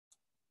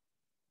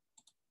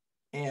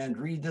and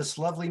read this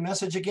lovely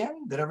message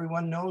again that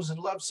everyone knows and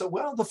loves so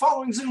well. The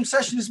following Zoom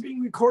session is being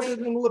recorded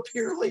and will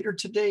appear later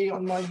today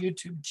on my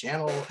YouTube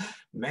channel,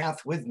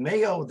 Math with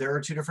Mayo. There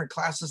are 2 different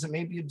classes that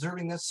may be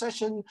observing this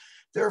session.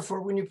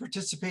 Therefore, when you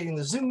participate in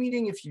the Zoom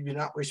meeting, if you do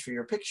not wish for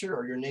your picture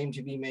or your name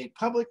to be made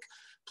public,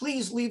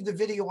 please leave the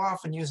video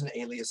off and use an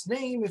alias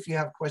name. If you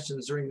have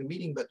questions during the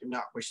meeting but do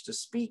not wish to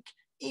speak,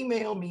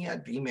 email me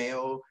at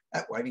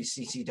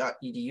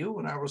bmayo@ybcc.edu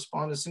and I'll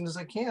respond as soon as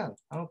I can.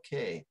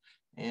 Okay,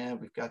 and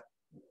we've got,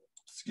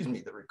 excuse me,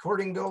 the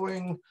recording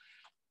going.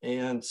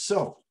 And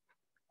so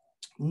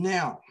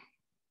now,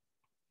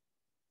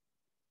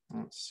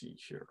 let's see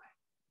here.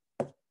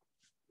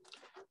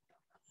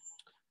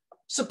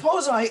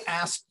 Suppose I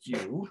asked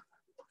you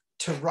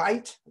to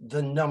write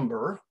the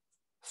number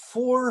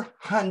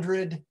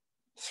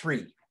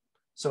 403.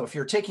 So if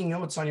you're taking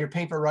notes on your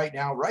paper right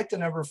now, write the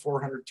number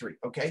 403,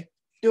 okay?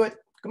 Do it,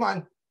 come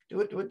on, do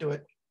it, do it, do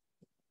it.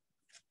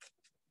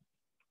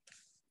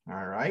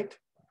 All right.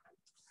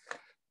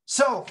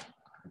 So,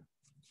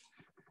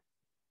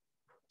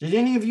 did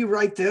any of you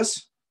write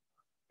this?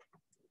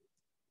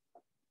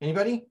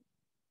 Anybody?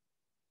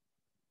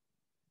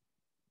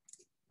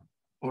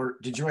 Or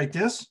did you write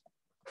this?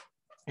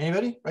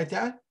 Anybody write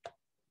that?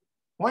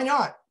 Why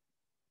not?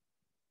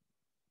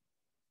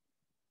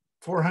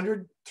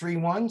 400, 3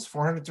 ones,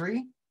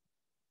 403?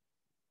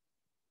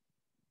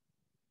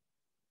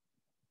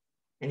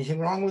 Anything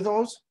wrong with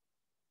those?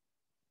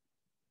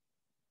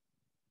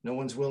 No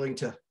one's willing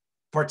to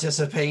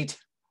participate.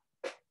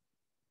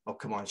 Oh,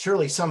 come on,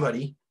 surely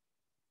somebody.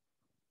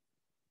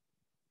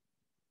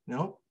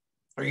 No?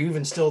 Are you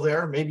even still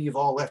there? Maybe you've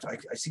all left. I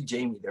see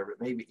Jamie there, but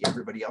maybe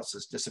everybody else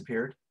has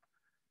disappeared.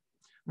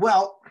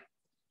 Well,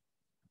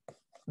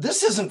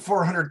 this isn't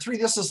 403,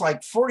 this is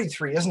like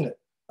 43, isn't it?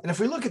 And if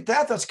we look at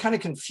that, that's kind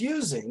of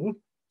confusing.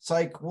 It's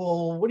like,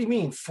 well, what do you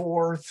mean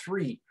 4,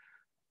 3?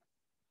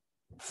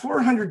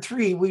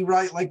 403, we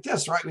write like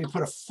this, right? We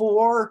put a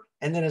 4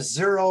 and then a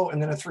 0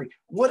 and then a 3.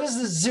 What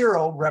does the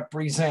 0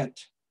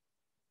 represent?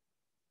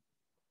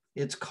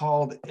 It's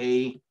called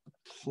a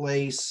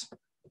placeholder.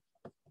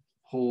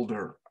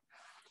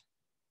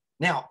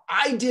 Now,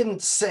 I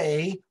didn't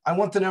say I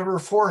want the number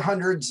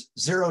 400s,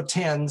 0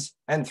 10s,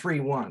 and 3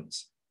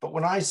 1s. But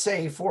when I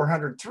say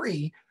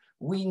 403,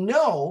 we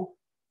know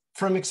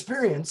from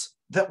experience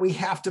that we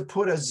have to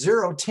put a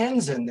 0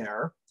 10s in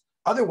there.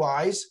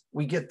 Otherwise,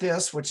 we get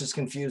this, which is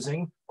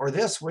confusing, or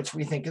this, which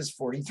we think is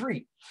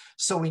 43.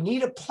 So we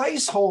need a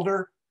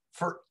placeholder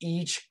for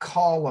each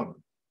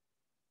column.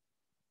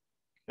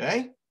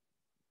 Okay?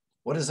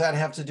 What does that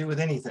have to do with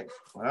anything?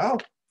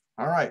 Well,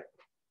 all right.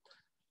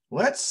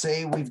 Let's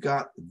say we've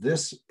got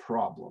this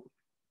problem.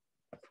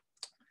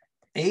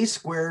 A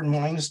squared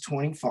minus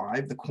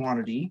 25, the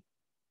quantity,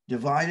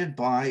 divided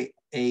by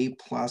a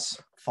plus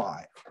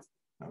 5.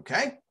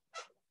 Okay?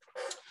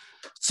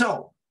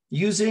 So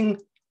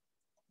using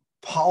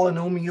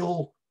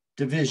polynomial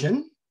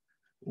division,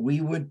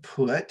 we would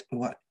put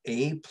what?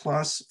 A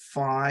plus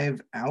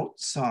 5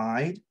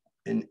 outside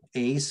and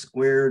a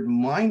squared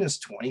minus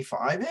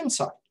 25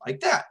 inside,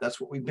 like that.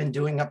 That's what we've been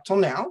doing up till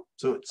now.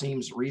 So it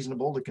seems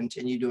reasonable to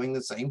continue doing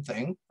the same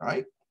thing,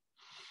 right?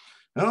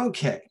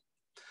 Okay.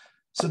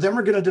 So then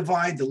we're going to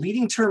divide the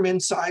leading term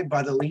inside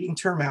by the leading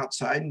term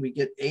outside, and we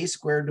get a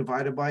squared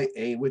divided by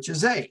a, which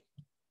is a.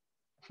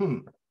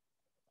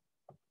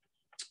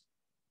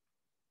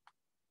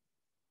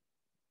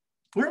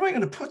 Where am I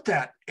going to put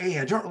that a?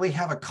 I don't really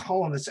have a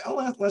column that's,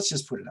 oh, let's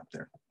just put it up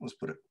there. Let's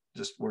put it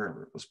just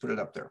wherever. Let's put it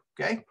up there,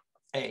 okay?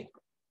 A.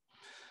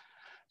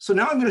 So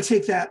now I'm going to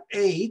take that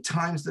a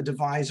times the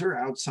divisor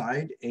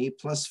outside, a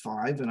plus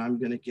 5, and I'm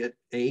going to get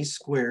a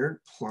squared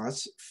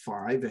plus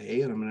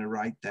 5a, and I'm going to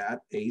write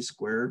that a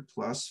squared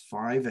plus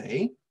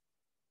 5a,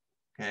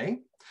 okay?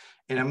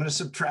 And I'm going to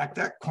subtract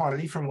that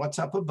quantity from what's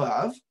up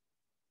above,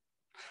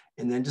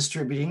 and then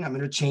distributing, I'm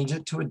going to change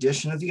it to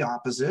addition of the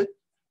opposite,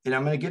 and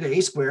I'm going to get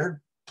a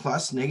squared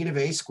plus negative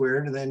a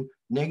squared, and then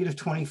negative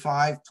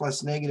 25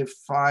 plus negative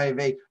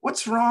 5a.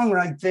 What's wrong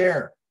right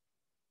there?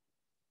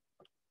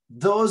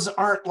 Those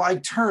aren't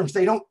like terms.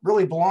 They don't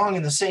really belong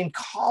in the same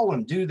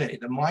column, do they?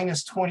 The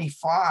minus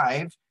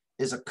 25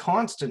 is a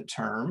constant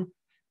term,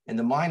 and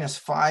the minus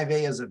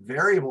 5a is a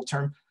variable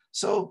term.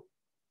 So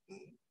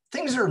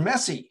things are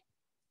messy.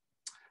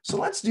 So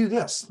let's do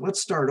this.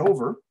 Let's start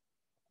over.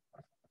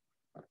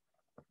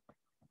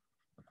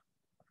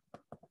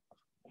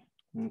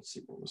 Let's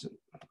see, what was it?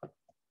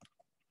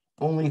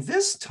 Only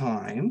this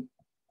time,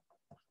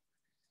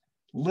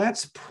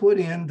 let's put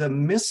in the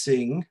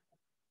missing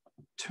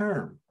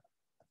term.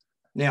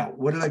 Now,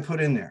 what did I put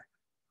in there?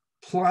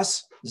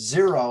 Plus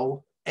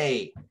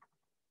 0a.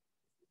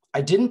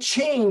 I didn't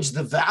change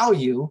the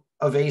value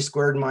of a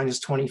squared minus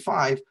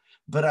 25,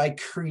 but I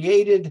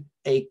created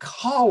a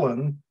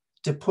column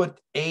to put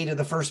a to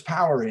the first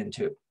power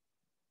into.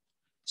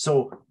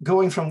 So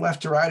going from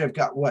left to right, I've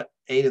got what?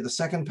 A to the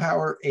second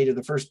power, a to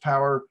the first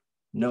power,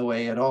 no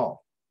a at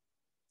all.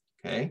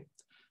 Okay,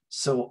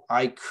 so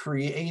I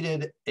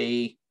created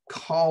a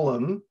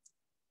column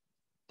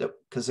that,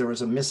 because there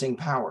was a missing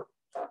power.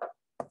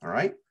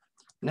 right?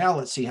 Now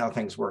let's see how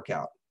things work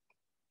out.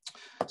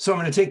 So I'm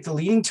going to take the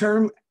leading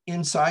term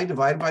inside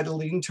divided by the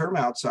leading term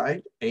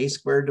outside, a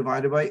squared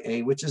divided by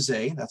a, which is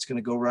a. That's going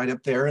to go right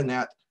up there in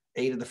that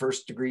a to the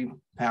first degree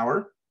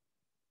power.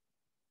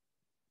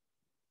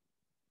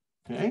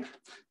 Okay,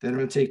 then I'm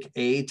going to take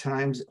a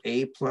times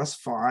a plus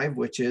 5,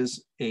 which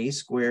is a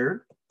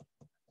squared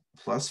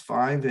plus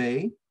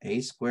 5a,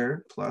 a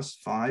squared plus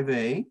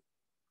 5a.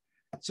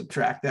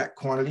 Subtract that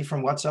quantity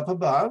from what's up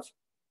above.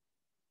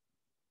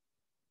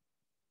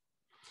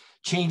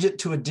 Change it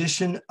to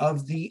addition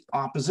of the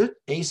opposite.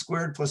 A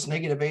squared plus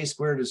negative a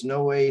squared is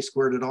no a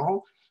squared at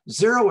all.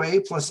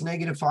 0a plus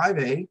negative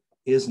 5a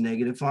is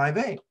negative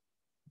 5a.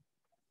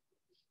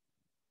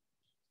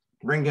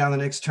 Bring down the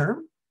next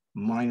term,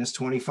 minus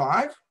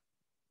 25.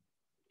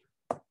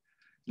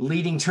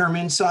 Leading term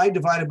inside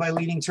divided by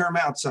leading term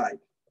outside.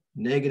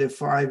 Negative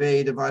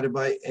 5a divided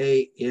by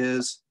a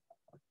is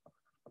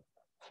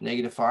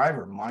negative 5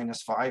 or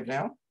minus 5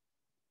 now.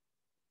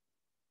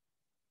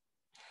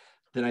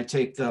 Then I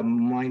take the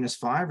minus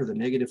 5 or the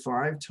negative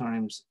 5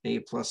 times a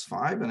plus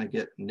 5 and I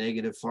get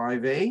negative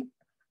 5a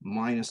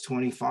minus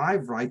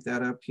 25. Write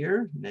that up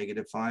here,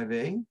 negative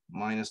 5a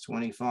minus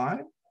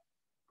 25.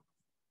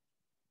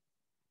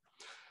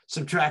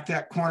 Subtract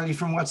that quantity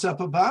from what's up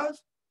above.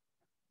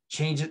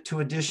 Change it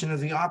to addition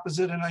of the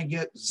opposite and I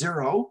get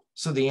 0.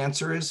 So the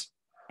answer is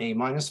a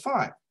minus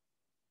 5.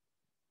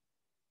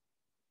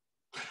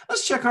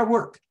 Let's check our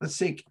work. Let's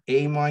take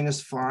a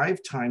minus 5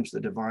 times the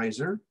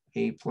divisor,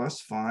 a plus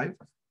 5.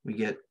 We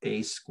get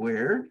a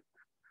squared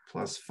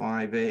plus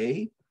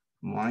 5a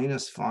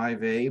minus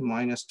 5a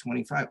minus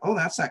 25. Oh,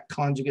 that's that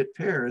conjugate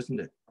pair, isn't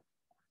it?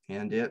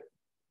 And it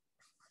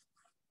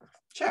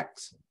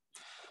checks.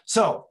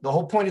 So the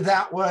whole point of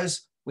that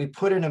was we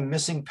put in a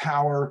missing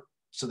power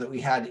so that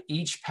we had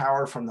each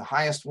power from the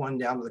highest one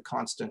down to the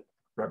constant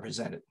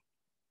represented.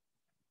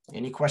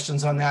 Any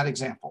questions on that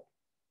example?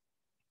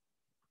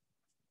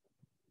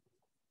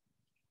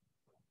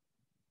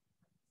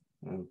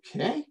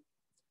 Okay,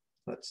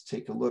 let's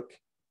take a look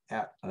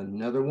at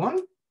another one.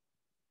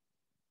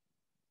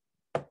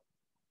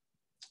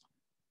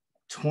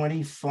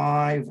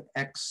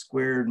 25x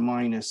squared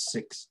minus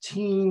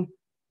 16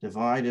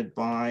 divided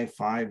by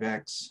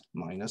 5x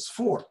minus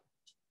 4.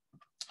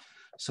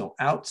 So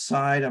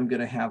outside, I'm going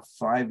to have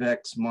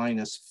 5x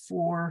minus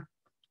 4.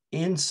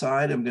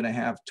 Inside, I'm going to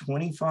have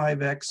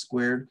 25x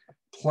squared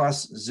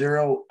plus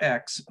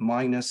 0x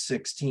minus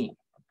 16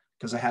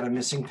 because I had a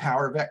missing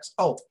power of x.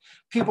 Oh,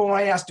 people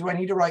might ask, do I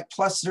need to write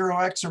plus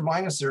 0x or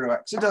minus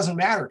 0x? It doesn't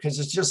matter because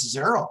it's just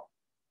 0.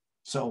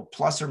 So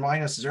plus or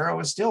minus 0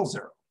 is still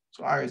 0.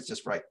 So I always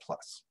just write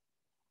plus.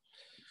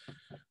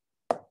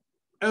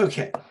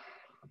 Okay.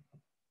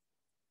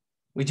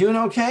 We doing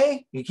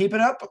okay? You keep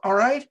it up? All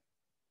right?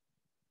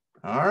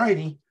 All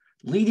righty.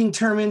 Leading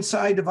term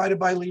inside divided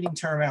by leading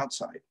term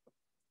outside.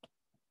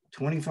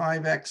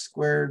 25x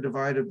squared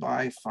divided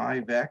by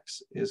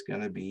 5x is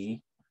going to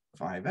be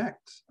 5x.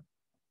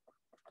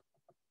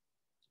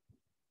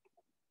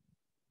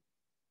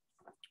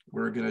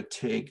 We're going to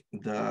take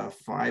the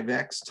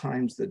 5x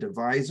times the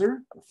divisor,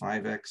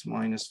 5x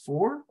minus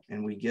 4,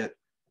 and we get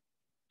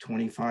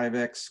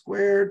 25x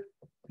squared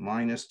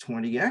minus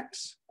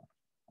 20x.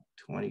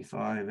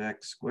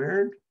 25x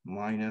squared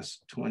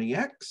minus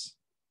 20x.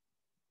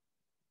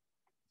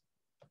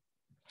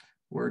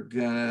 We're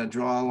going to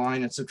draw a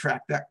line and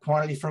subtract that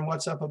quantity from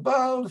what's up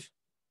above.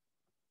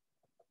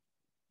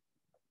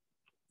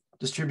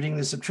 Distributing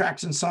the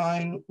subtraction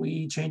sign,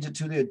 we change it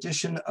to the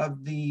addition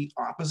of the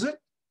opposite.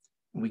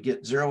 We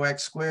get 0x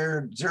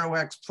squared.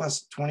 0x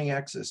plus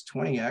 20x is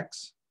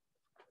 20x.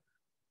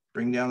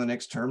 Bring down the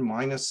next term,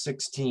 minus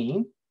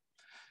 16.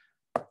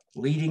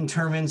 Leading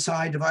term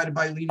inside divided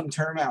by leading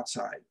term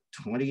outside.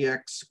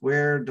 20x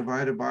squared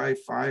divided by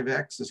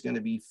 5x is going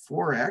to be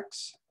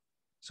 4x.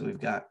 So we've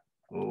got,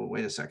 oh,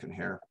 wait a second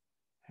here.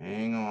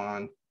 Hang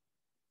on.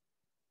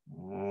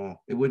 Oh,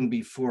 it wouldn't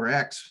be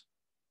 4x.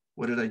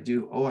 What did I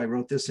do? Oh, I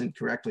wrote this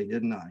incorrectly,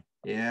 didn't I?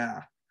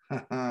 Yeah.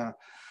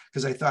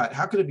 Because I thought,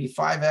 how could it be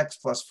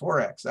 5x plus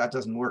 4x? That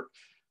doesn't work.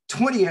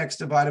 20x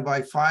divided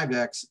by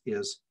 5x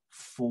is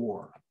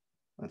 4.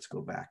 Let's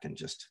go back and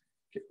just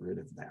get rid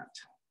of that.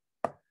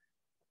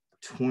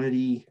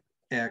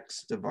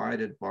 20x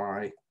divided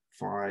by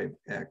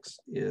 5x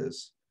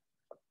is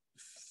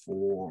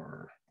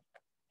 4.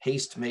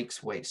 Haste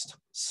makes waste.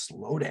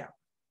 Slow down.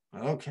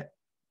 Okay.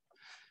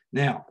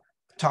 Now,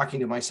 talking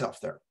to myself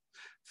there.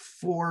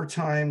 4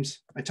 times,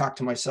 I talk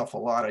to myself a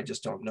lot. I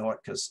just don't know it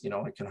because, you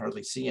know, I can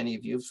hardly see any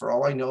of you. For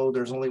all I know,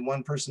 there's only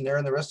one person there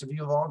and the rest of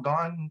you have all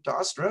gone to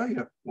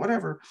Australia,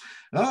 whatever.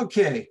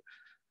 Okay,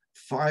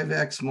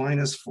 5x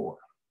minus 4.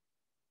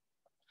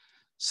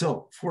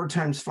 So 4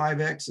 times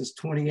 5x is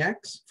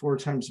 20x. 4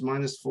 times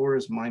minus 4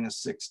 is minus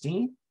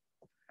 16.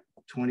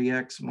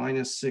 20x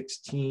minus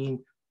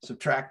 16.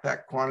 Subtract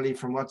that quantity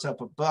from what's up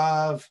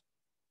above.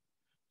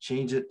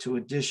 Change it to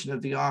addition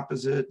of the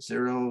opposite.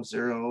 0,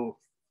 0,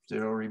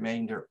 0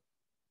 remainder.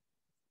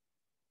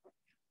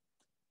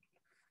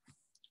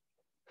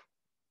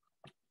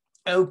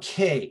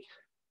 Okay,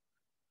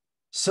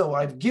 So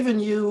I've given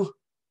you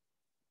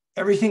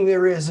everything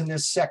there is in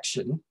this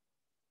section,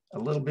 a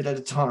little bit at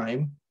a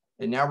time.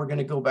 And now we're going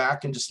to go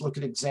back and just look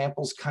at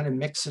examples, kind of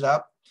mix it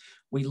up.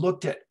 We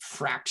looked at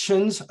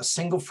fractions, a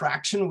single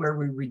fraction where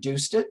we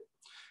reduced it.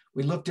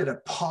 We looked at a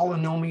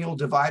polynomial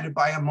divided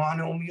by a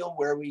monomial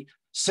where we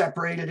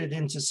separated it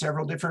into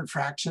several different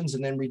fractions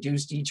and then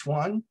reduced each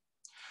one.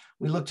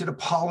 We looked at a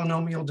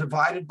polynomial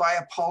divided by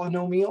a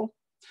polynomial.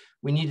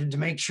 We needed to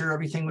make sure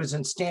everything was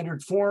in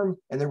standard form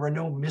and there were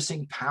no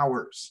missing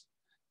powers.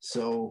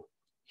 So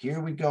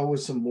here we go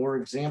with some more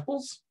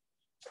examples.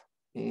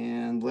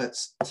 And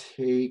let's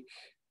take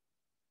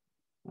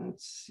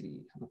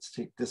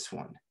this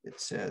one. It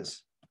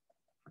says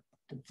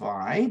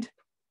divide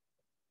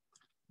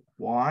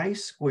y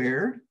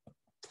squared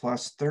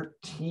plus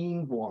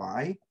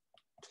 13y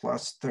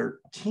plus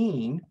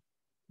 13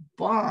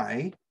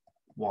 by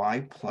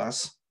y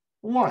plus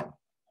 1.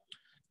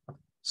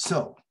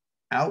 So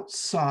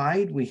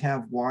outside we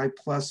have y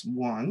plus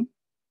 1.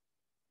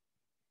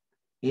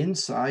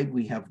 Inside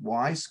we have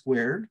y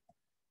squared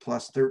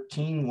plus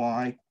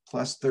 13y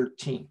plus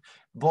 13.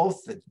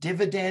 Both the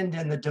dividend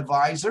and the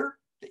divisor,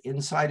 the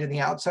inside and the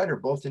outside, are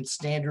both in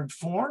standard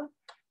form.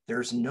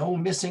 There's no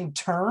missing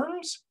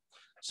terms,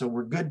 so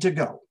we're good to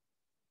go.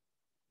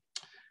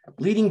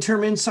 Leading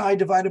term inside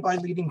divided by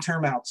leading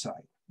term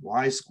outside.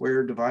 Y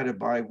squared divided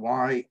by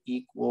y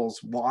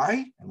equals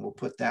y, and we'll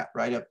put that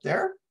right up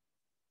there.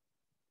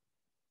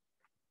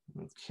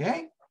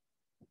 Okay.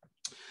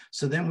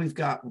 So then we've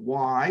got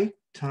y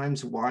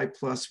times y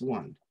plus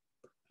 1,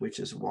 which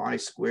is y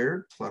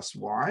squared plus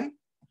y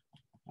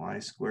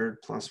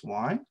squared plus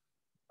y.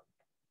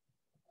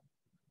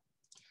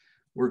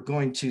 We're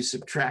going to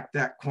subtract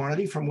that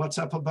quantity from what's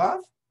up above.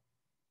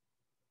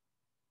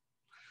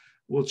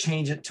 We'll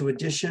change it to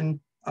addition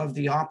of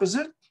the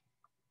opposite.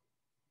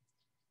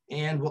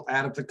 And we'll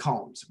add up the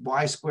columns.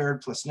 Y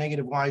squared plus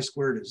negative y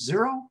squared is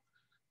 0.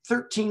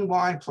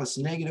 13y plus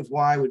negative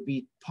y would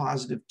be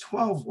positive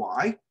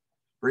 12y.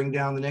 Bring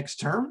down the next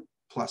term,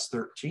 plus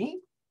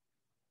 13.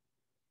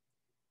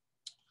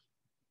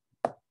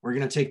 We're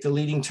going to take the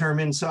leading term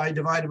inside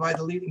divided by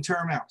the leading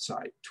term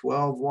outside.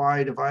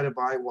 12y divided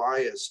by y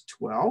is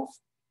 12.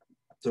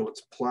 So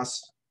it's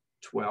plus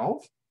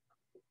 12.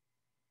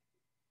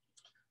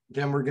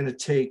 Then we're going to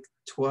take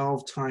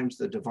 12 times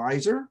the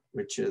divisor,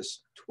 which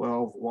is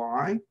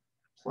 12y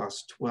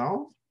plus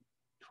 12.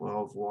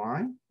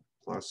 12y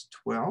plus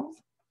 12.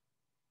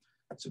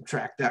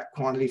 Subtract that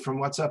quantity from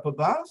what's up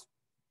above.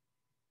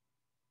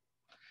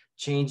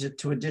 Change it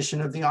to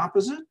addition of the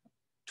opposite.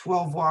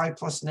 12y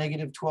plus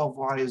negative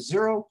 12y is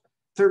 0.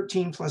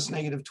 13 plus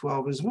negative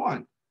 12 is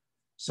 1.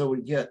 So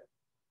we get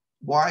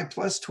y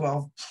plus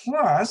 12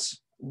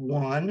 plus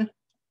 1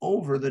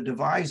 over the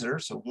divisor.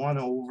 So 1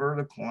 over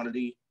the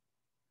quantity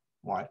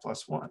y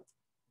plus 1.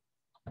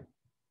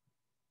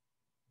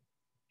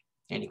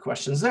 Any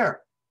questions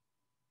there?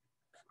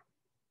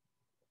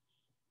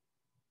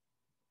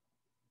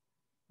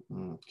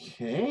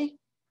 Okay.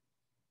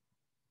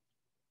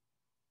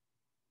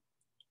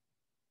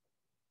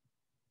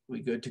 We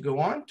good to go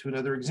on to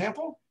another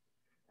example?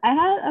 I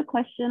had a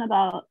question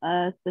about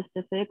a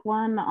specific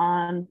one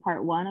on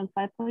part 1 of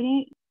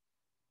 5.8.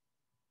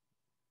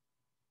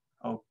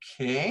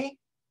 Okay.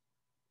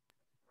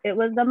 It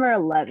was number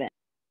 11.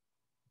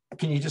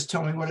 Can you just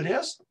tell me what it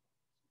is?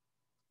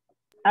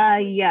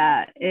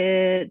 Yeah,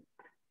 it's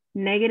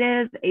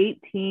negative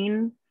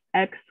 18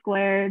 x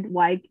squared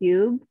y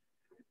cubed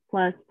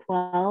plus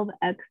 12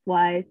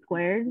 xy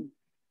squared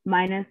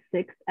minus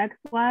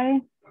 6xy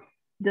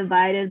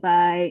divided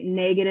by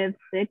negative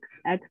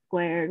 6x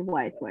squared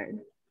y squared.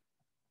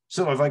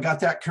 So have I got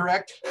that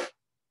correct?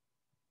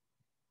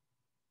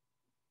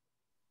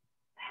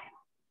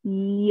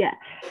 Yes.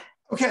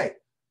 Okay.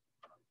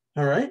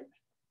 All right.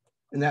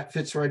 And that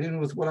fits right in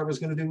with what I was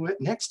going to do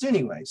next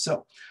anyway.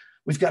 So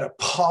we've got a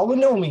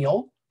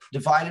polynomial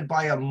divided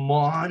by a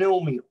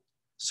monomial.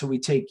 So we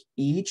take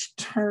each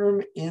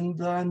term in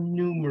the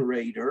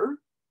numerator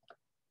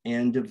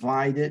and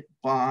divide it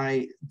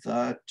by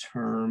the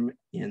term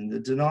in the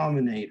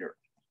denominator.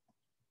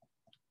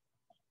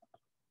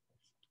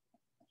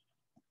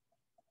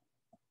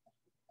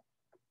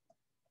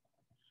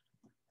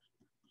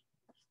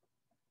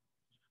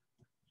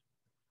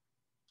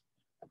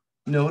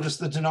 Notice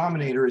the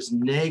denominator is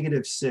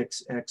negative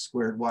 6x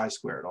squared y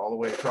squared all the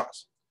way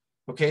across.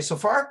 Okay, so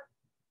far?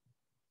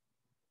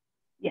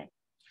 Yes.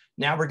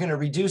 Now we're going to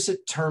reduce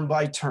it term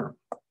by term.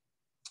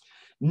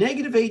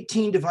 Negative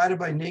 18 divided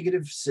by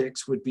negative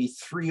 6 would be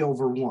 3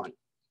 over 1.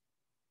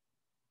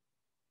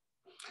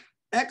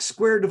 X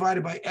squared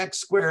divided by x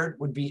squared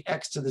would be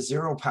x to the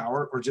 0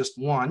 power, or just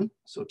 1.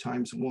 So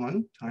times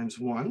 1 times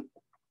 1.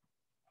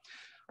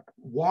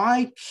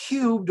 Y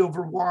cubed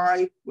over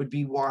y would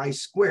be y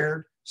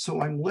squared.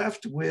 So I'm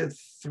left with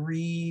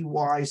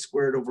 3y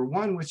squared over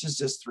 1, which is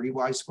just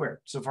 3y squared.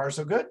 So far,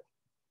 so good?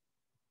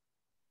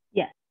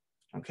 Yeah.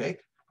 Okay.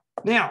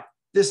 Now,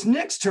 this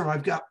next term,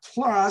 I've got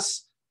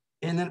plus,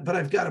 but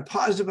I've got a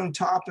positive on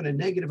top and a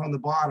negative on the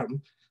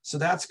bottom. So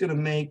that's going to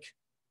make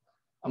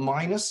a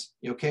minus.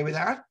 You okay with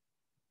that?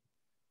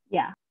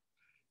 Yeah.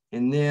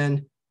 And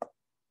then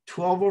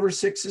 12 over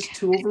 6 is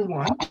 2 over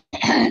 1.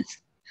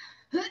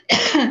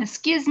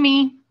 Excuse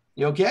me.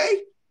 You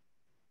okay?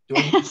 Do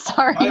I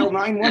Sorry. dial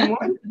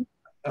 911?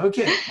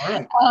 Okay, all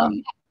right.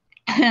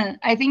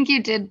 I think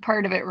you did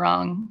part of it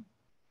wrong.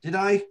 Did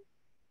I?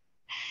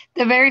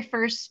 The very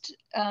first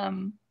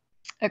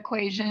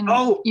equation,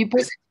 Oh, you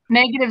put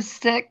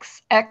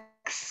 -6x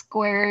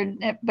squared,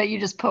 but you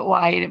just put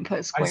y, you didn't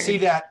put squared. I see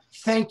that.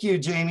 Thank you,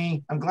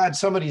 Jamie. I'm glad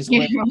somebody's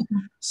listening.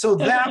 So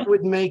that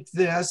would make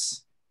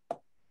this.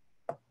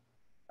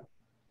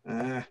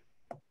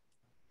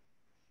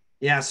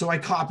 Yeah, so I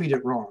copied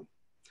it wrong.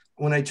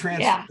 When I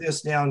transferred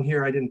this down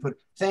here, I didn't put.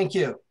 Thank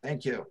you.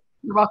 Thank you.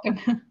 You're welcome.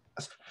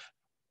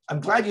 I'm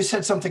glad you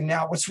said something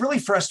now. What's really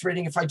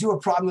frustrating, if I do a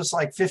problem that's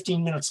like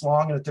 15 minutes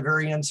long and at the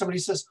very end, somebody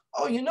says,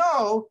 oh, you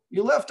know,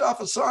 you left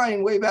off a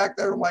sign way back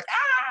there. I'm like,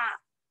 ah,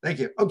 thank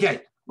you.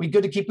 Okay, we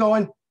good to keep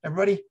going,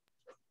 everybody?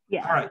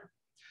 Yeah. All right.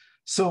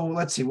 So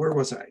let's see, where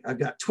was I? I've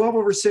got 12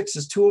 over 6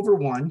 is 2 over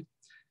 1.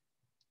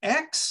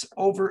 X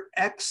over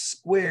x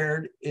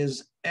squared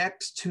is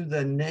x to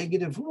the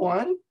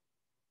 -1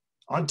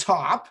 on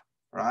top,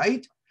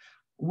 right?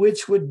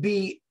 Which would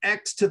be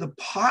x to the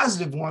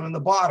 +1 on the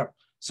bottom.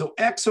 So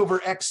x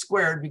over x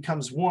squared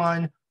becomes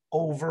 1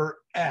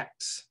 over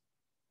x.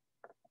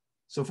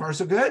 So far,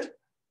 so good?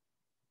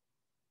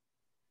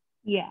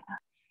 Yeah.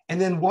 And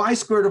then y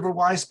squared over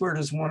y squared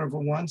is 1 over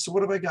 1. So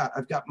what have I got?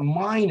 I've got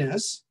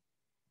minus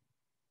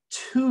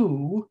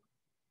 2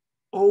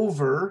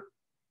 over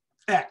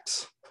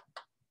x.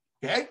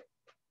 Okay?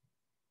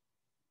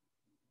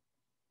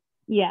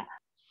 Yeah.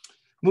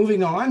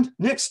 Moving on,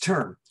 next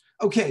term.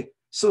 Okay,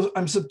 so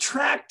I'm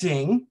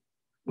subtracting,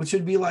 which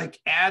would be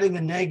like adding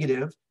a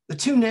negative. The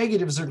two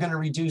negatives are going to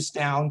reduce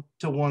down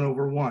to 1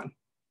 over 1.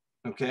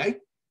 Okay?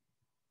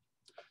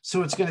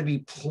 So it's going to be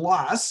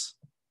plus.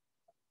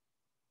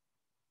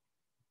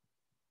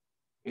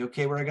 You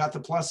okay where I got the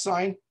plus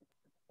sign?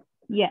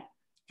 Yeah.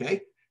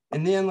 Okay.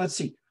 And then let's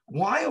see.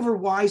 Y over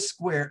y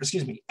squared,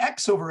 excuse me,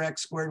 x over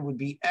x squared would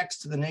be x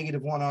to the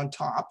 -1 on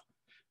top,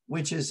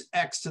 which is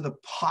x to the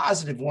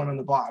 +1 on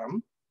the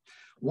bottom.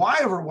 Y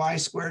over y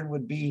squared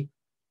would be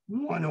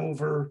 1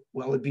 over,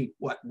 well, it'd be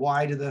what?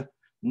 Y to the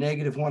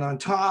 -1 on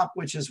top,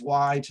 which is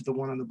y to the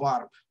 1 on the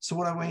bottom. So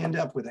what do I end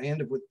up with? I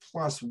end up with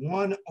plus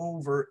 1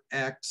 over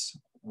x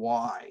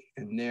y.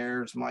 And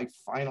there's my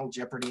final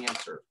Jeopardy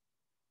answer.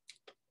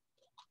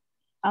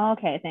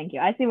 Okay, thank you.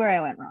 I see where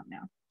I went wrong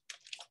now.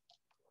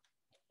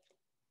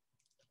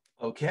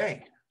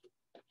 Okay.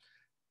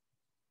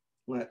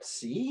 Let's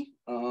see.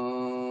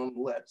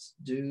 Let's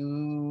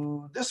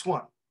do this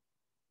one.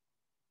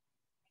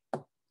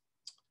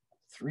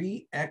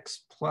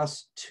 3x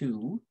plus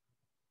 2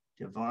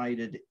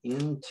 divided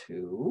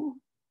into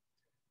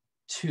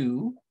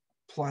 2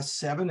 plus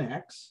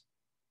 7x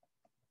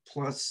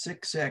plus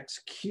 6x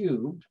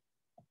cubed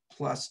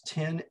plus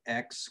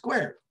 10x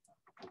squared.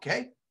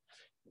 Okay.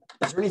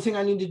 Is there anything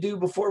I need to do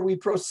before we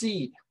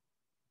proceed?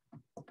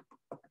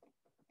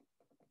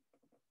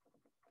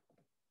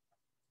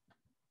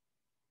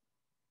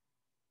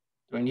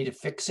 Do I need to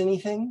fix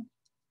anything?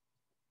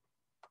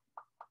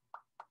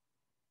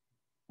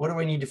 What do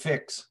I need to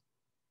fix?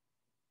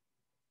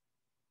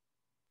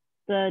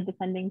 The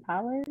descending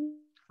powers?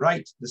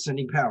 Right,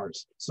 descending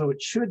powers. So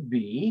it should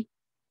be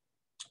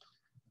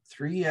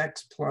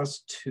 3x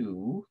plus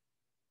 2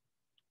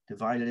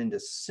 divided into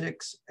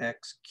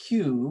 6x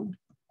cubed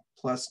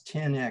plus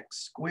 10x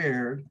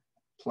squared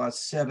plus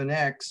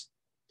 7x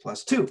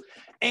plus 2.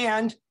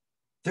 And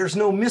there's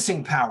no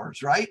missing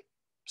powers, right?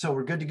 So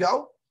we're good to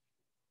go?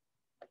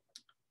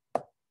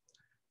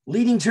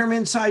 Leading term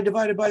inside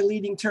divided by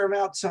leading term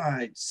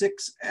outside.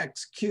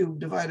 6x cubed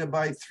divided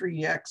by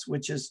 3x,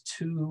 which is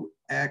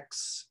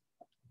 2x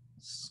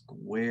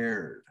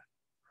squared.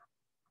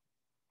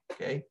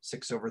 Okay,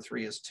 6 over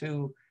 3 is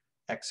 2.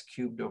 X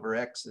cubed over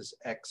x is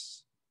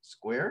x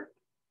squared.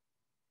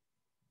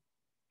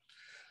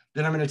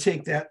 Then I'm going to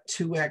take that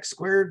 2x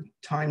squared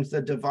times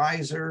the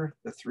divisor,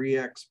 the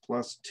 3x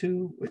plus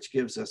 2, which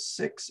gives us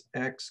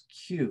 6x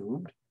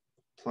cubed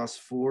plus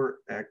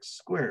 4x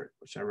squared,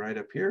 which I write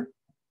up here.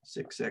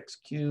 6x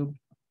cubed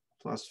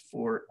plus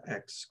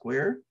 4x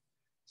squared.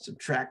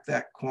 Subtract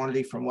that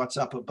quantity from what's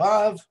up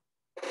above.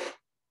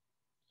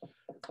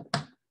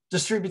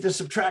 Distribute the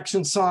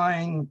subtraction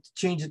sign,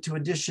 change it to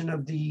addition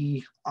of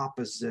the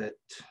opposite.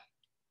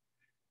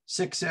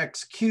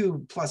 6x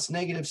cubed plus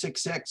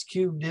 -6x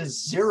cubed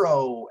is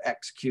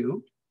 0x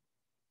cubed.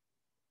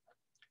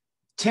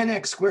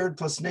 10x squared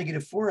plus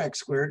 -4x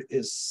squared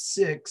is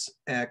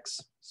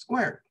 6x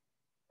squared.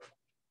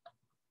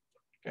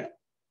 Okay.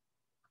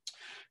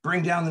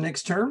 Bring down the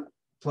next term,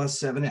 plus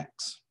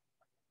 7x.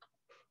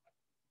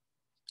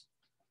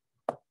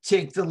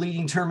 Take the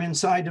leading term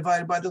inside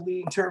divided by the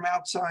leading term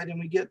outside, and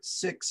we get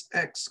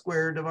 6x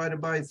squared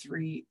divided by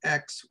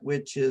 3x,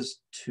 which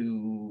is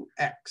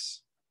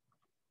 2x.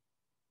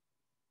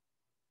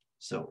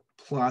 So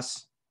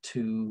plus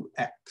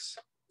 2x.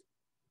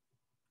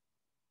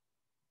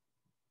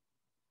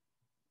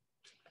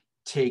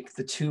 take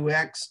the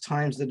 2x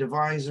times the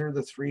divisor,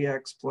 the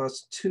 3x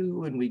plus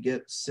 2, and we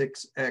get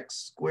 6x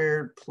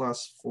squared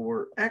plus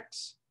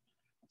 4x.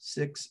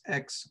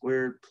 6x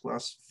squared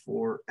plus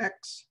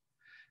 4x.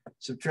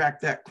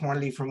 Subtract that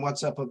quantity from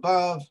what's up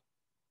above.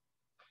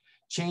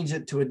 Change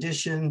it to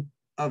addition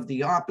of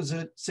the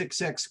opposite.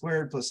 6x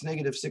squared plus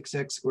negative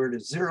 6x squared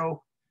is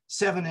 0.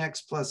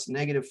 7x plus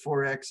negative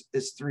 4x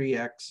is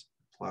 3x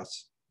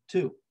plus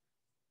 2.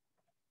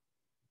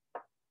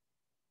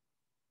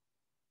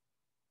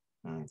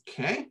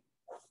 Okay.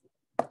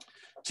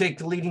 Take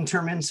the leading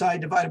term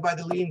inside divided by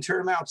the leading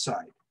term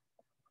outside.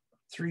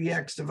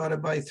 3x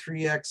divided by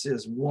 3x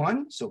is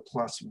 1, so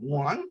plus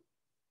 1.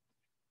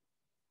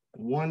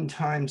 1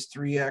 times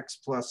 3x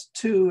plus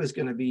 2 is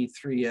going to be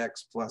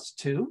 3x plus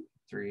 2.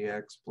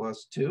 3x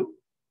plus 2.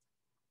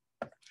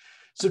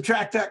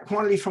 Subtract that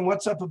quantity from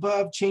what's up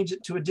above, change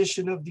it to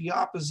addition of the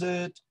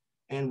opposite,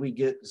 and we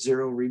get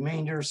 0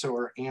 remainder. So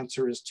our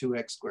answer is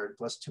 2x squared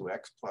plus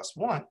 2x plus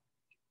 1.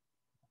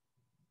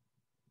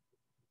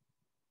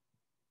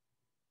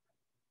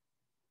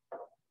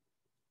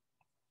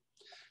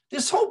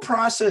 This whole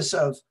process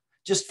of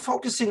just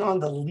focusing on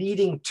the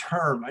leading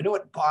term, I know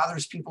it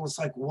bothers people. It's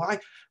like, why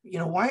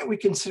aren't we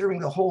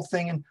considering the whole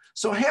thing? And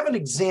so I have an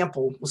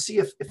example. We'll see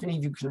if any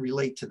of you can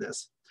relate to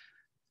this.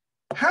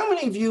 How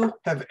many of you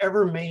have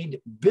ever made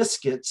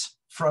biscuits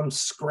from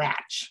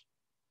scratch?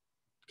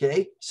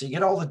 Okay, so you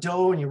get all the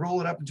dough and you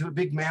roll it up into a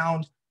big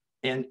mound.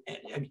 And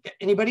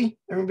everybody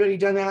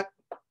done that?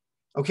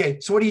 Okay,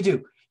 so what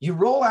do? You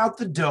roll out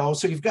the dough.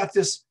 So you've got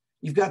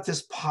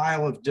this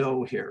pile of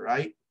dough here,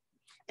 right?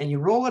 And you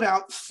roll it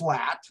out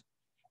flat,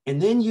 and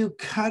then you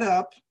cut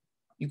out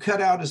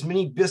as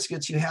many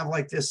biscuits. You have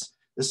like this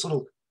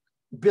little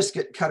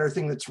biscuit cutter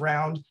thing that's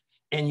round,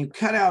 and you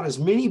cut out as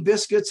many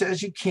biscuits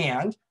as you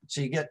can.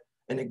 So you get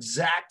an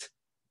exact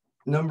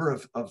number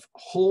of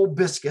whole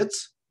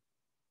biscuits.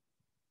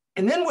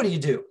 And then what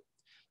do?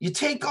 You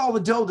take all the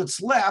dough that's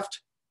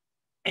left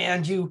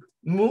and you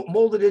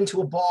mold it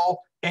into a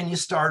ball and you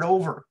start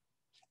over.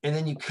 And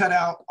then you cut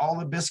out all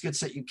the biscuits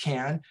that you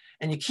can,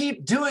 and you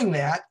keep doing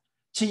that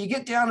till you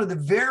get down to the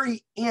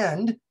very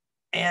end,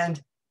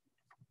 and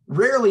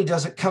rarely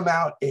does it come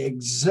out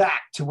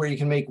exact to where you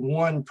can make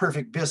one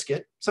perfect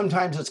biscuit.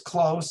 Sometimes it's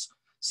close.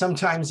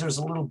 Sometimes there's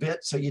a little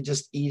bit, so you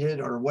just eat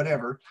it or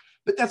whatever.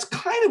 But that's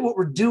kind of what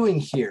we're doing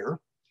here,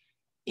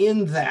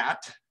 in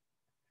that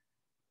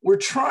we're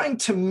trying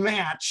to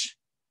match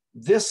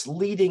this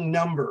leading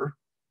number.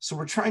 So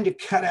we're trying to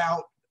cut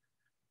out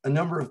a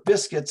number of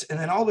biscuits, and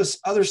then all this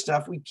other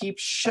stuff, we keep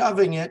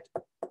shoving it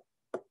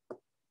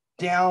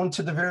down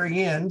to the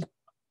very end.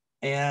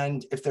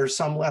 And if there's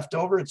some left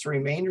over, it's a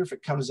remainder. If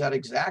it comes out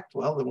exact,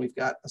 well, then we've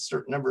got a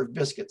certain number of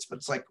biscuits. But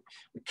it's like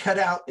we cut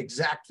out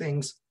exact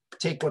things,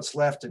 take what's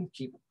left, and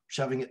keep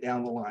shoving it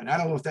down the line. I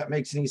don't know if that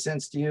makes any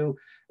sense to you,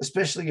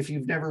 especially if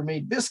you've never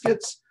made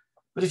biscuits.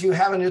 But if you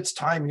haven't, it's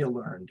time you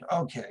learned.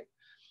 Okay,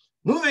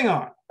 moving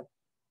on.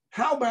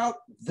 How about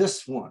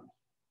this one?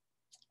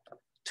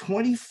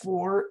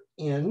 24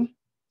 n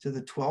to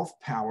the 12th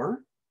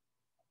power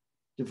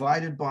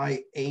divided by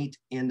 8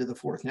 n to the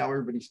 4th. Now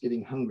everybody's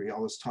getting hungry,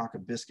 all this talk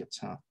of biscuits,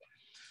 huh?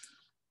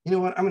 You know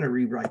what, I'm going to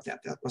rewrite that.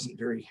 That wasn't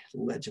very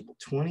legible.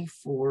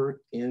 24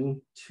 n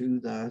to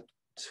the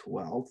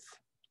 12th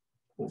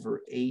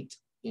over 8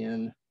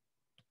 n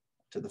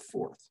to the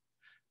 4th.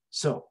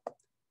 So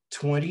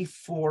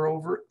 24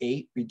 over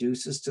 8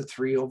 reduces to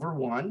 3 over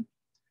 1.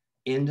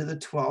 N to the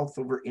 12th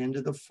over n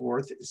to the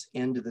 4th is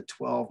n to the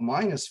 12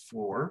 minus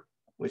 4,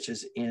 which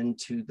is n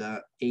to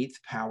the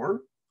 8th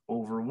power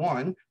over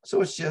 1.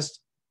 So it's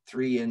just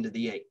 3n to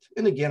the 8th.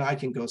 And again, I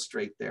can go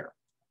straight there.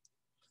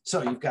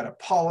 So you've got a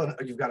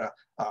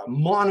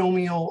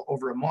monomial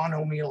over a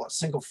monomial, a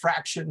single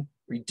fraction,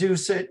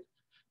 reduce it.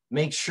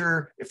 Make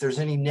sure if there's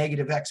any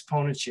negative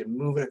exponents, you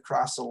move it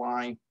across the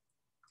line,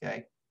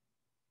 okay?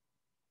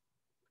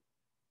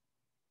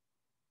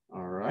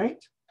 All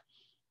right.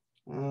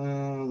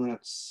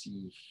 Let's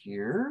see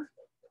here.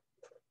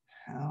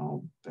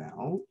 How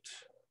about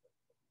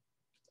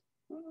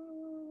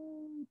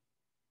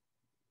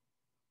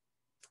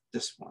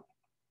this one?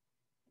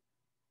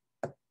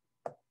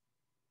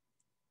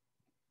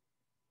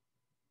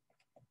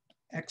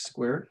 X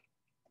squared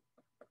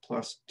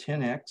plus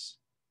 10x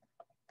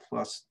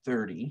plus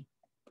 30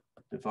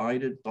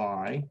 divided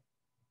by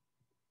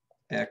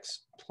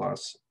x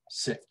plus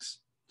 6.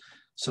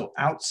 So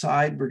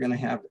outside, we're going to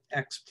have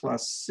x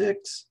plus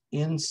 6.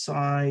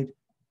 Inside,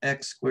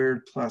 x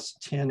squared plus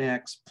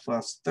 10x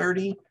plus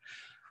 30.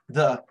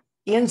 The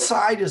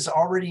inside is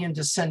already in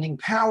descending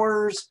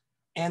powers,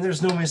 and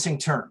there's no missing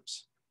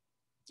terms.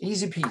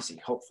 Easy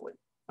peasy, hopefully.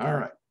 All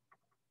right.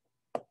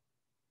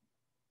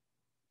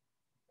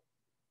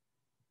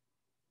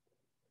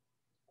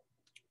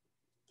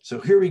 So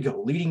here we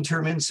go. Leading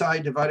term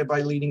inside divided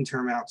by leading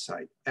term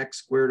outside. X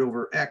squared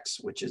over x,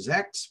 which is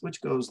x,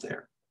 which goes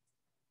there.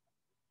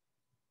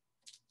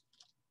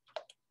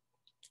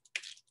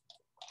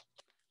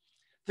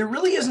 There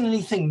really isn't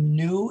anything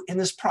new in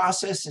this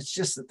process. It's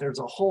just that there's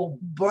a whole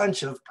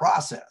bunch of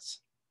process.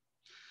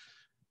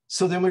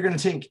 So then we're going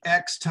to take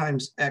x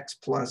times x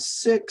plus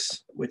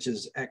 6, which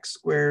is x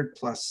squared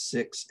plus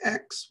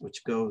 6x,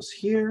 which goes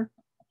here.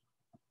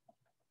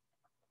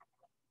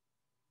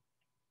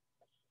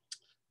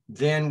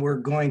 Then we're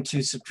going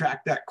to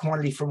subtract that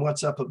quantity from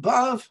what's up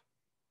above.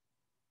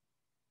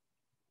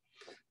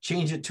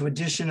 Change it to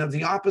addition of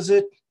the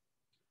opposite.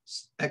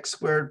 X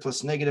squared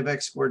plus negative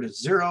x squared is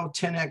 0.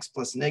 10x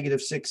plus negative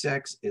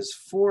 6x is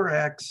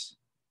 4x.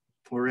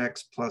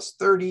 4x plus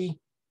 30.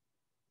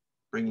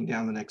 Bringing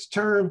down the next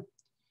term.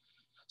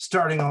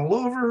 Starting all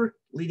over,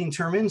 leading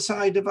term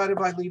inside divided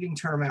by leading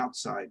term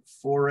outside.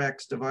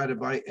 4x divided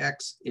by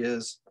x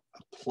is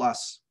a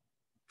plus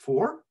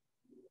 4.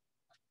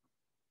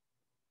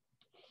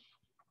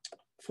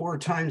 4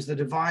 times the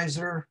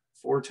divisor,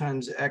 4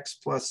 times x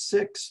plus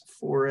 6,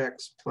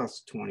 4x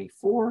plus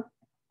 24.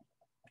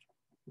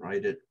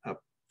 Write it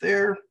up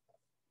there.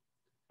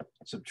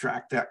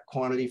 Subtract that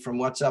quantity from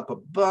what's up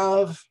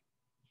above.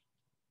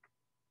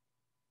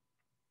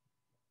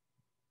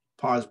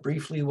 Pause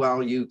briefly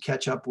while you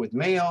catch up with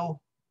Mayo.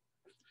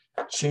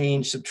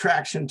 Change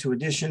subtraction to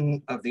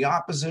addition of the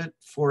opposite.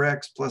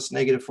 4x plus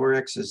negative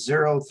 4x is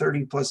 0.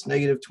 30 plus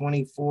negative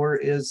 24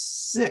 is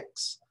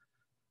 6.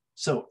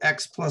 So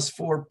x plus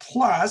 4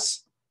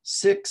 plus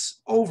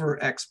 6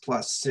 over x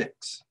plus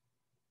 6.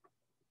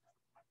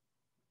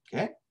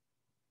 Okay.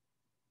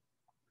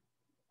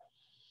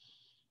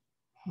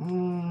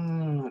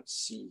 Let's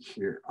see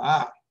here.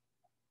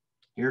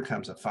 Here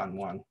comes a fun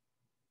one.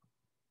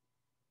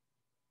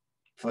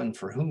 Fun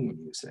for whom,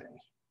 you say?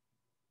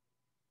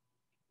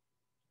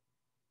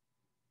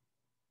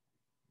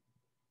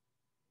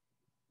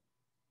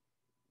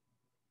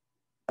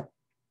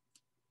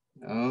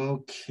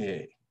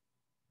 Okay.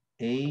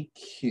 A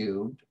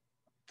cubed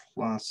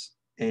plus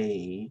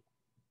a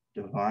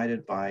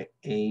divided by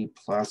a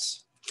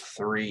plus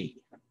 3.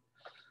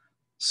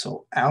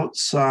 So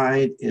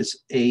outside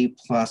is a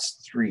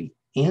plus 3.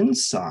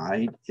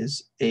 Inside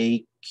is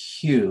a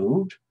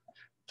cubed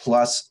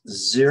plus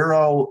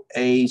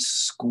 0a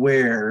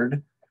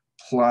squared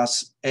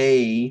plus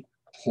a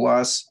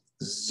plus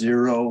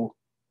 0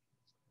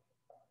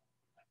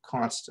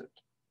 constant.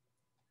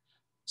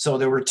 So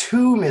there were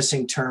 2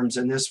 missing terms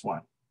in this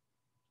one.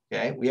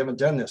 Okay, we haven't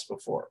done this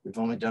before. We've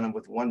only done it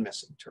with 1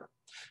 missing term.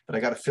 But I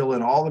got to fill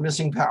in all the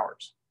missing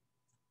powers.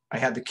 I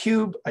had the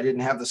cube, I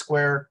didn't have the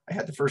square. I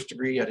had the first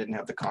degree, I didn't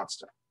have the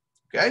constant.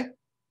 Okay?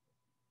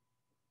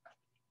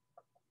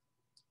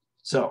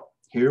 So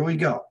here we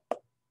go.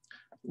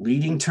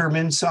 Leading term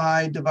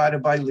inside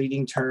divided by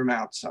leading term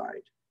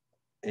outside.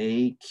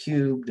 A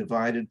cubed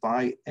divided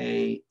by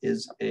a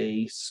is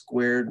a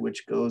squared,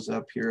 which goes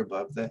up here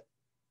above the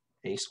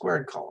a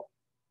squared column.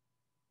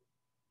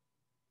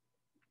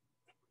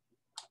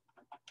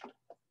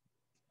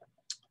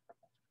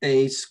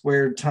 A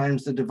squared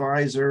times the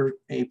divisor,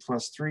 a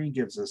plus 3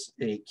 gives us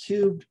a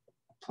cubed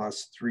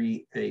plus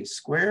 3a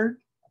squared.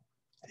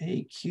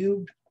 A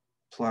cubed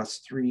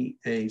plus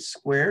 3a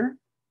squared.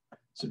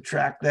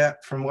 Subtract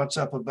that from what's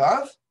up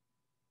above.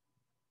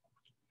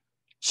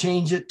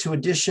 Change it to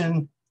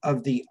addition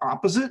of the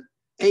opposite.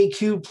 A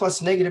cubed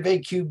plus negative a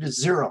cubed is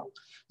 0.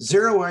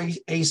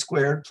 0a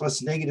squared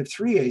plus negative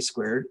 3a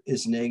squared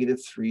is negative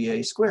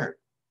 3a squared.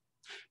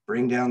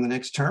 Bring down the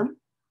next term,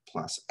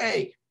 plus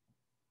a.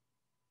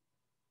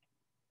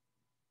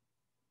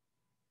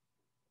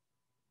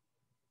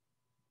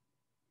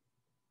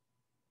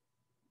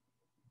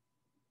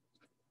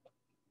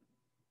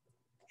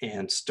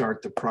 And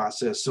start the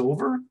process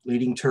over.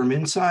 Leading term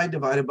inside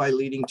divided by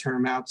leading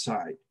term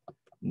outside.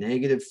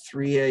 Negative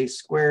 3a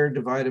squared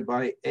divided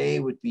by a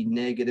would be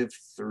negative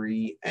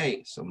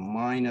 3a. So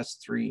minus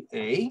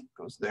 3a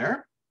goes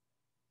there.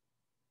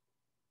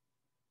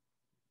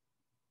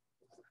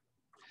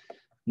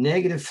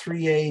 Negative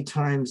 3a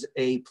times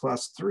a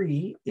plus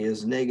 3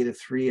 is negative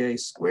 3a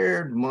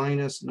squared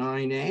minus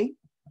 9a.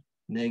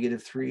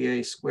 Negative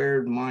 3a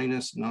squared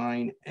minus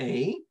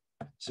 9a.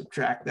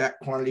 Subtract that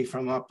quantity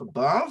from up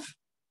above.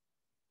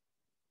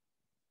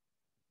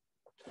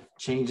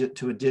 Change it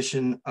to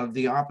addition of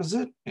the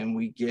opposite, and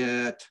we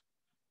get,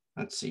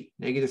 let's see,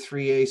 negative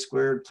 3a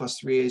squared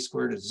plus 3a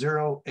squared is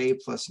 0. A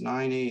plus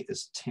 9a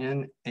is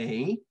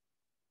 10a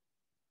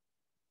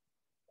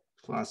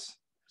plus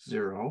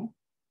 0.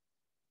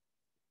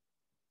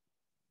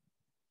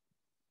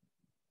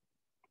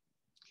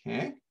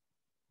 Okay.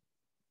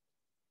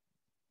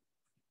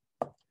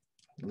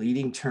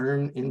 Leading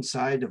term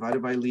inside divided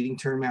by leading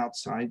term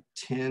outside.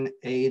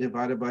 10a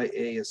divided by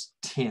a is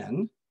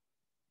 10.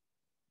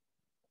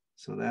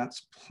 So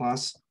that's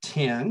plus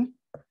 10.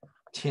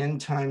 10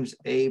 times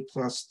a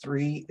plus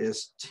 3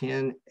 is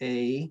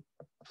 10a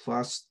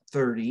plus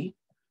 30.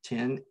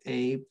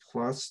 10a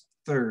plus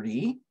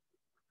 30.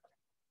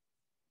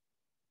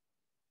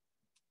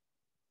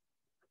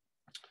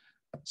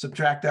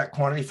 Subtract that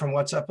quantity from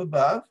what's up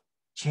above.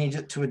 Change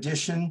it to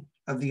addition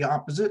of the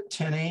opposite.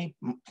 10a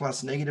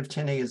plus negative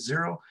 10a is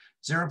 0.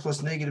 0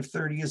 plus negative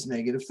 30 is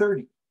negative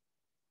 30.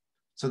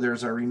 So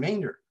there's our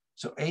remainder.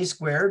 So a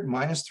squared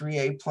minus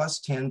 3a plus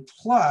 10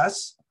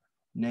 plus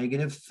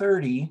negative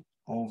 30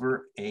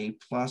 over a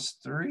plus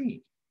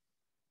 3.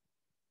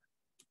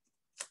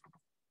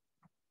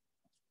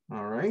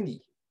 All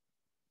righty.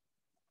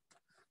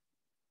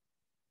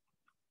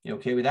 You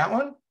okay with that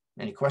one?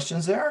 Any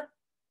questions there?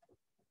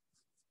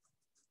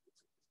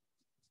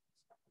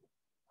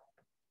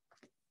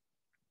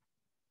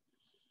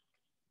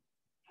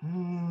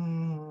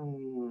 Okay,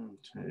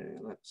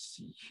 let's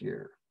see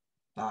here.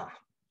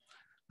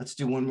 Let's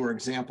do one more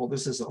example.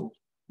 This is a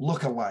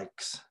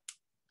lookalikes.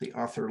 The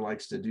author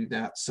likes to do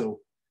that. So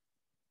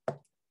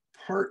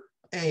part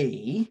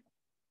A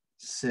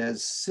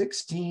says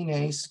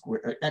 16x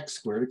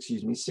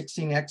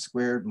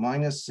squared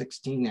minus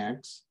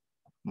 16x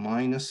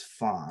minus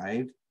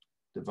 5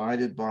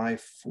 divided by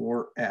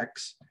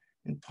 4x.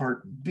 And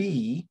part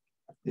B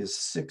is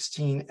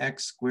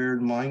 16x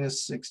squared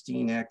minus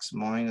 16x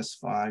minus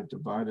 5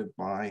 divided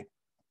by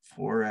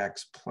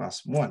 4x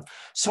plus 1.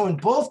 So in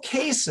both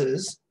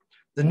cases,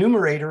 the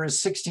numerator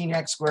is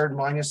 16x squared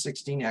minus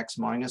 16x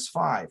minus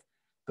 5.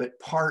 But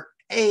part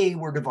A,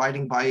 we're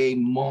dividing by a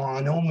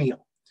monomial.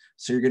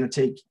 So you're going to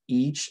take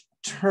each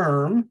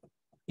term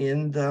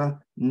in the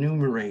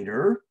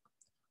numerator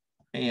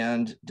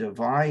and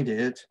divide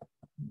it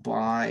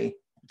by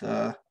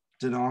the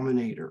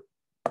denominator.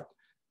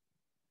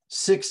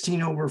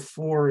 16 over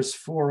 4 is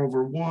 4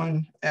 over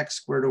 1. X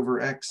squared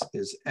over x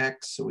is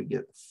x. So we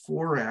get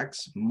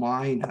 4x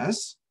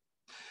minus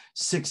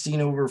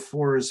 16 over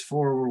 4 is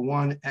 4 over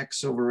 1.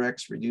 X over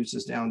x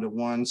reduces down to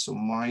 1. So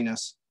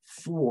minus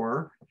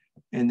 4.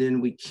 And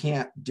then we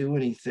can't do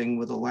anything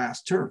with the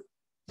last term.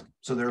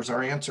 So there's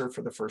our answer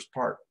for the first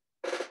part.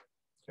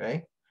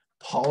 Okay.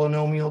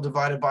 Polynomial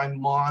divided by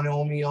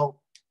monomial.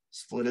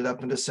 Split it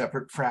up into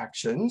separate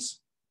fractions.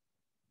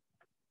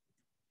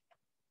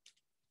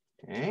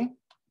 Okay.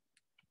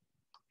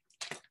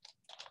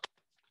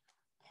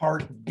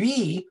 Part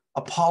B,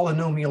 a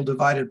polynomial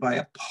divided by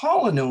a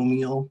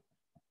polynomial,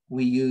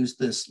 we use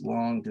this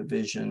long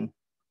division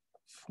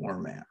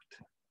format.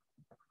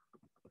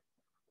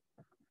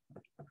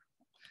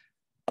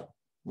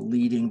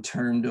 Leading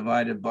term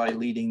divided by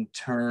leading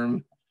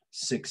term,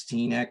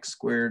 16x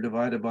squared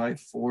divided by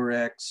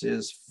 4x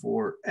is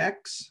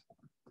 4x.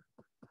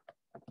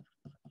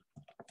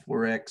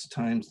 4x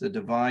times the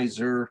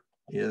divisor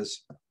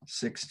is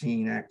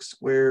 16x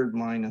squared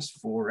minus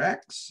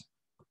 4x.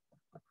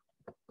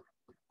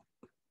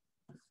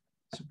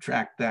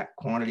 Subtract that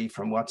quantity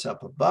from what's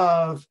up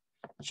above,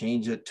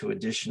 change it to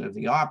addition of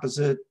the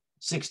opposite.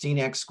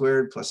 16x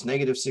squared plus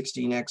negative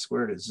 16x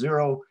squared is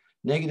 0.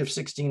 Negative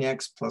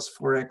 16x plus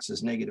 4x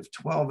is negative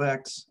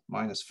 12x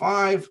minus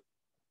 5.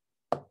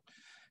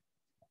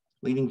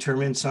 Leading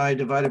term inside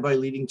divided by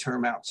leading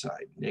term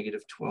outside.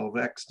 Negative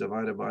 12x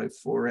divided by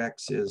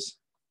 4x is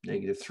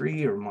negative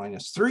 3 or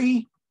minus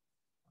 3.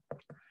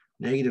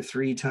 Negative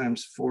 3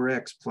 times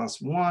 4x plus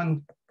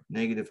 1,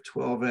 negative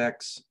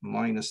 12x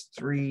minus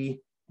 3,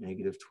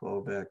 negative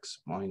 12x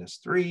minus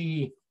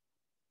 3.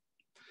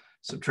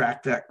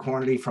 Subtract that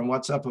quantity from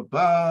what's up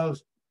above,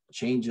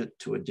 change it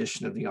to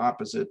addition of the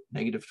opposite.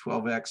 Negative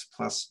 12x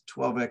plus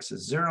 12x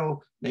is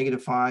 0.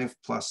 Negative 5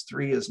 plus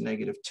 3 is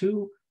negative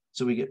 2.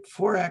 So we get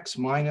 4x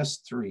minus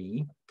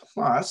 3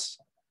 plus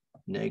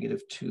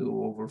negative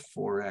 2 over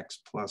 4x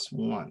plus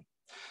 1.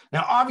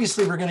 Now,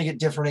 obviously, we're going to get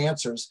different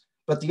answers.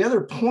 But the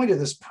other point of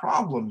this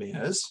problem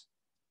is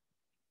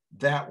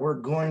that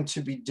we're going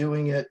to be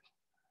doing it,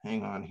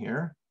 hang on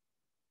here.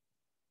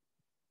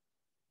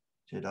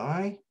 Did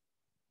I?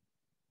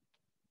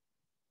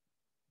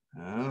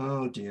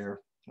 Oh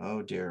dear,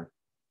 oh dear.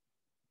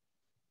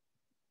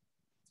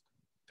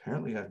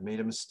 Apparently I've made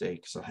a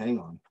mistake, so hang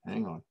on,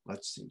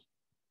 let's see.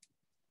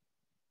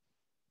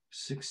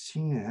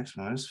 16x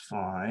minus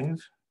 5,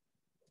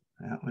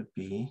 that would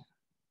be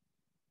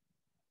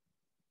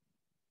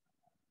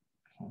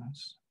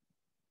plus.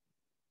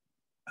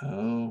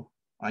 Oh,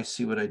 I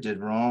see what I did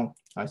wrong.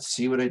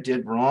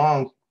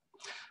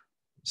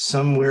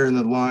 Somewhere in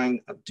the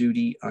line of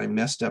duty, I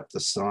messed up the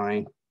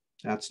sign.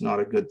 That's not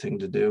a good thing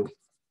to do.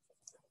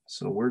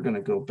 So we're going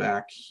to go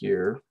back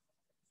here.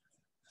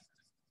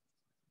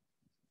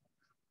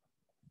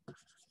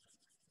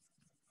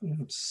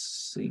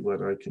 Let's see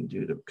what I can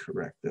do to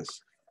correct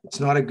this. It's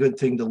not a good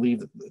thing to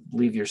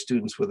leave your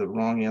students with a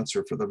wrong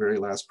answer for the very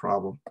last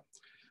problem.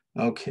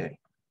 Okay.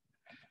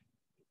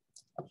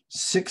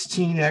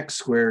 16x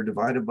squared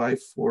divided by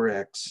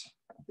 4x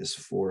is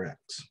 4x,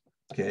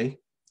 okay?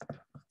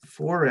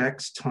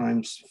 4x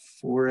times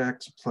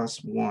 4x plus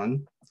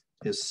 1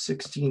 is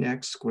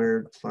 16x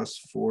squared plus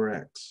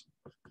 4x.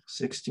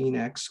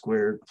 16x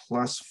squared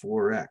plus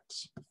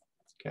 4x,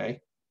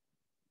 okay?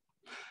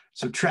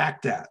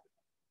 Subtract that.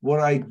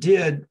 What I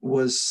did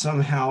was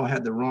somehow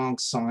had the wrong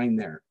sign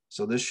there.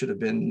 So this should have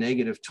been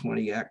negative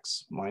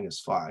 20x minus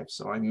 5.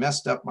 So I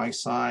messed up my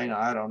sign.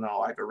 I don't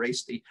know. I've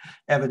erased the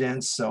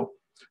evidence. So,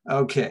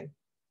 okay.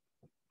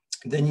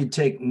 Then you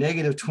take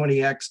negative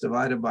 20x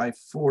divided by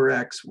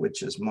 4x,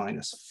 which is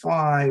minus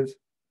 5.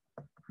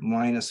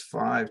 Minus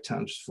 5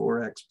 times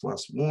 4x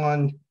plus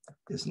 1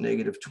 is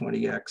negative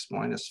 20x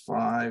minus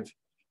 5.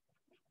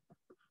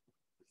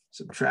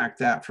 subtract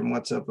that from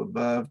what's up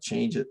above,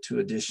 change it to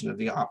addition of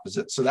the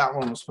opposite. So that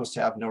one was supposed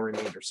to have no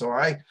remainder. So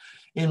I,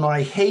 in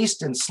my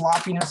haste and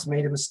sloppiness,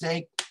 made a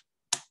mistake.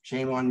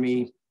 Shame on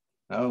me.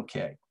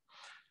 Okay.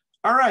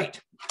 All right.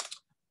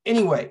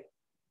 Anyway,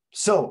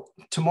 so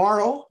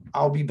tomorrow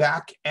I'll be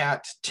back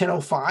at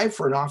 10:05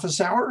 for an office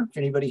hour. If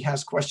anybody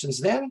has questions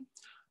then.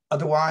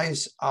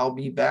 Otherwise, I'll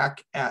be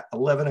back at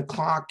 11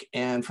 o'clock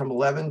and from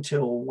 11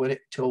 till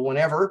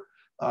whenever.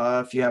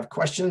 If you have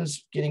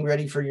questions getting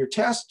ready for your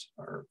test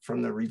or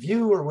from the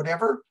review or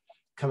whatever,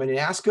 come in and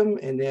ask them.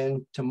 And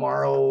then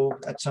tomorrow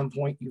at some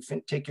point you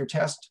take your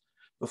test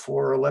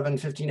before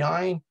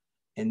 11:59.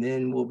 And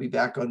then we'll be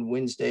back on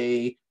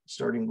Wednesday,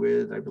 starting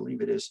with, I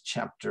believe it is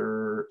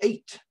chapter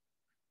 8.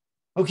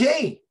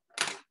 Okay,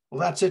 well,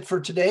 that's it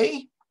for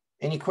today.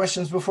 Any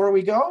questions before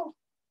we go?